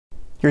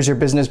Here's your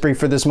business brief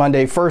for this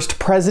Monday. First,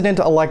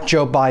 President-elect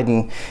Joe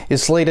Biden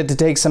is slated to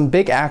take some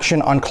big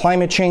action on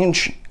climate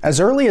change as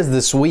early as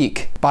this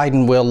week.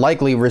 Biden will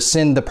likely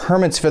rescind the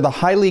permits for the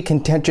highly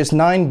contentious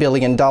 $9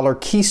 billion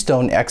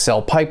Keystone XL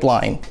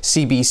pipeline.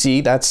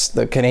 CBC, that's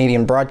the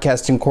Canadian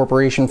Broadcasting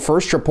Corporation,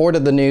 first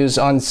reported the news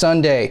on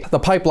Sunday. The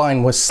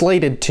pipeline was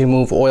slated to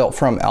move oil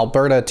from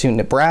Alberta to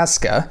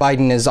Nebraska.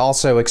 Biden is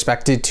also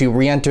expected to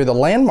re-enter the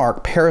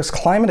landmark Paris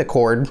Climate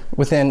Accord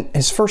within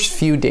his first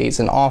few days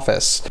in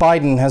office.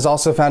 Biden has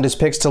also found his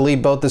picks to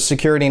lead both the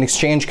Security and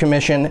Exchange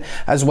Commission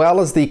as well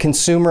as the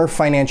Consumer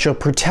Financial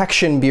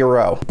Protection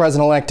Bureau. The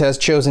president-elect has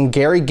chosen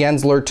Gary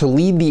Gensler to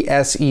lead the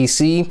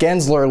SEC.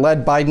 Gensler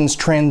led Biden's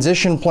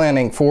transition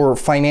planning for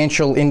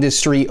financial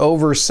industry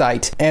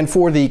oversight. And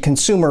for the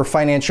Consumer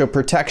Financial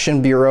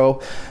Protection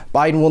Bureau,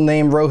 Biden will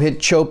name Rohit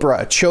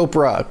Chopra.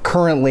 Chopra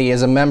currently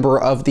is a member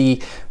of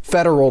the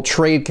Federal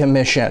Trade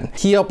Commission.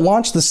 He helped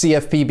launch the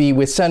CFPB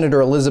with Senator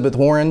Elizabeth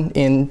Warren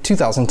in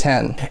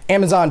 2010.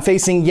 Amazon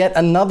facing yet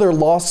another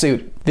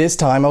lawsuit, this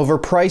time over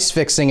price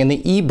fixing in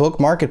the ebook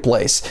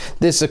marketplace.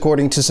 This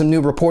according to some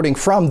new reporting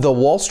from the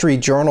Wall Street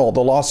Journal.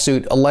 The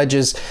lawsuit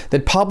alleges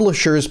that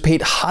publishers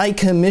paid high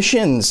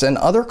commissions and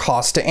other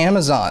costs to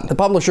Amazon. The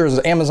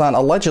publishers Amazon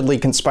allegedly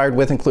conspired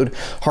with include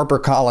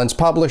HarperCollins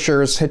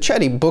Publishers,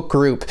 Hachette Book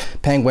Group,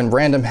 Penguin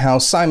Random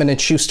House, Simon &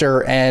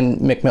 Schuster, and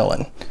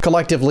Macmillan.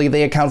 Collectively,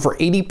 they account for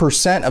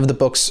 80% of the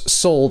books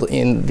sold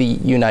in the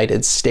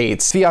United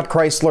States. Fiat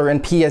Chrysler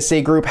and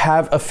PSA Group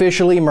have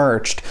officially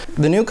merged.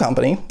 The new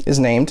company is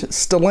named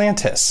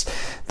Stellantis.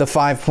 The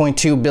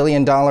 $5.2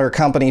 billion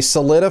company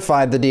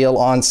solidified the deal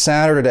on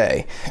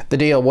Saturday. The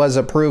deal was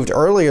approved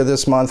earlier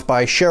this month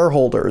by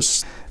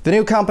shareholders. The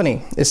new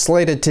company is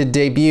slated to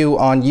debut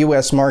on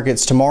U.S.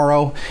 markets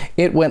tomorrow.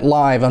 It went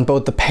live on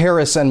both the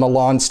Paris and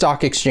Milan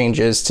stock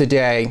exchanges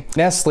today.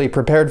 Nestle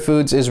Prepared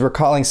Foods is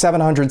recalling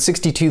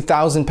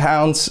 762,000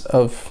 pounds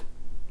of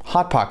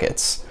Hot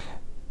Pockets.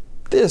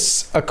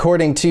 This,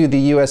 according to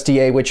the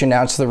USDA, which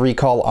announced the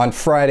recall on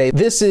Friday.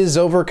 This is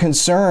over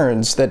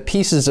concerns that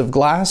pieces of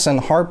glass and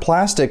hard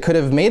plastic could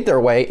have made their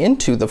way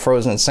into the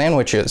frozen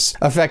sandwiches.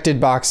 Affected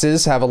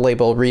boxes have a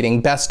label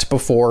reading "Best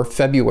Before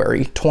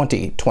February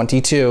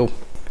 2022.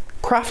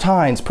 Kraft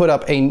Heinz put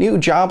up a new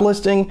job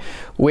listing,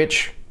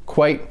 which,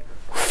 quite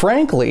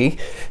frankly,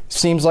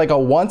 seems like a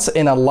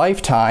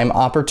once-in-a-lifetime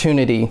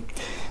opportunity.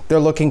 They're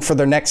looking for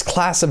their next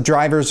class of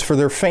drivers for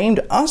their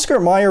famed Oscar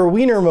Mayer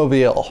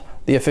Wienermobile.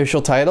 The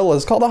official title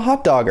is called a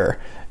hot dogger.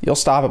 You'll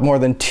stop at more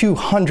than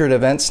 200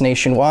 events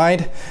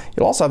nationwide.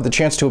 You'll also have the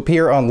chance to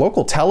appear on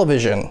local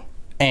television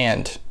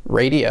and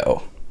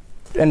radio.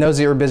 And those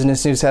are your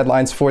business news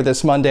headlines for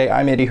this Monday.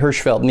 I'm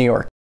Hirschfeld, New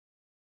York.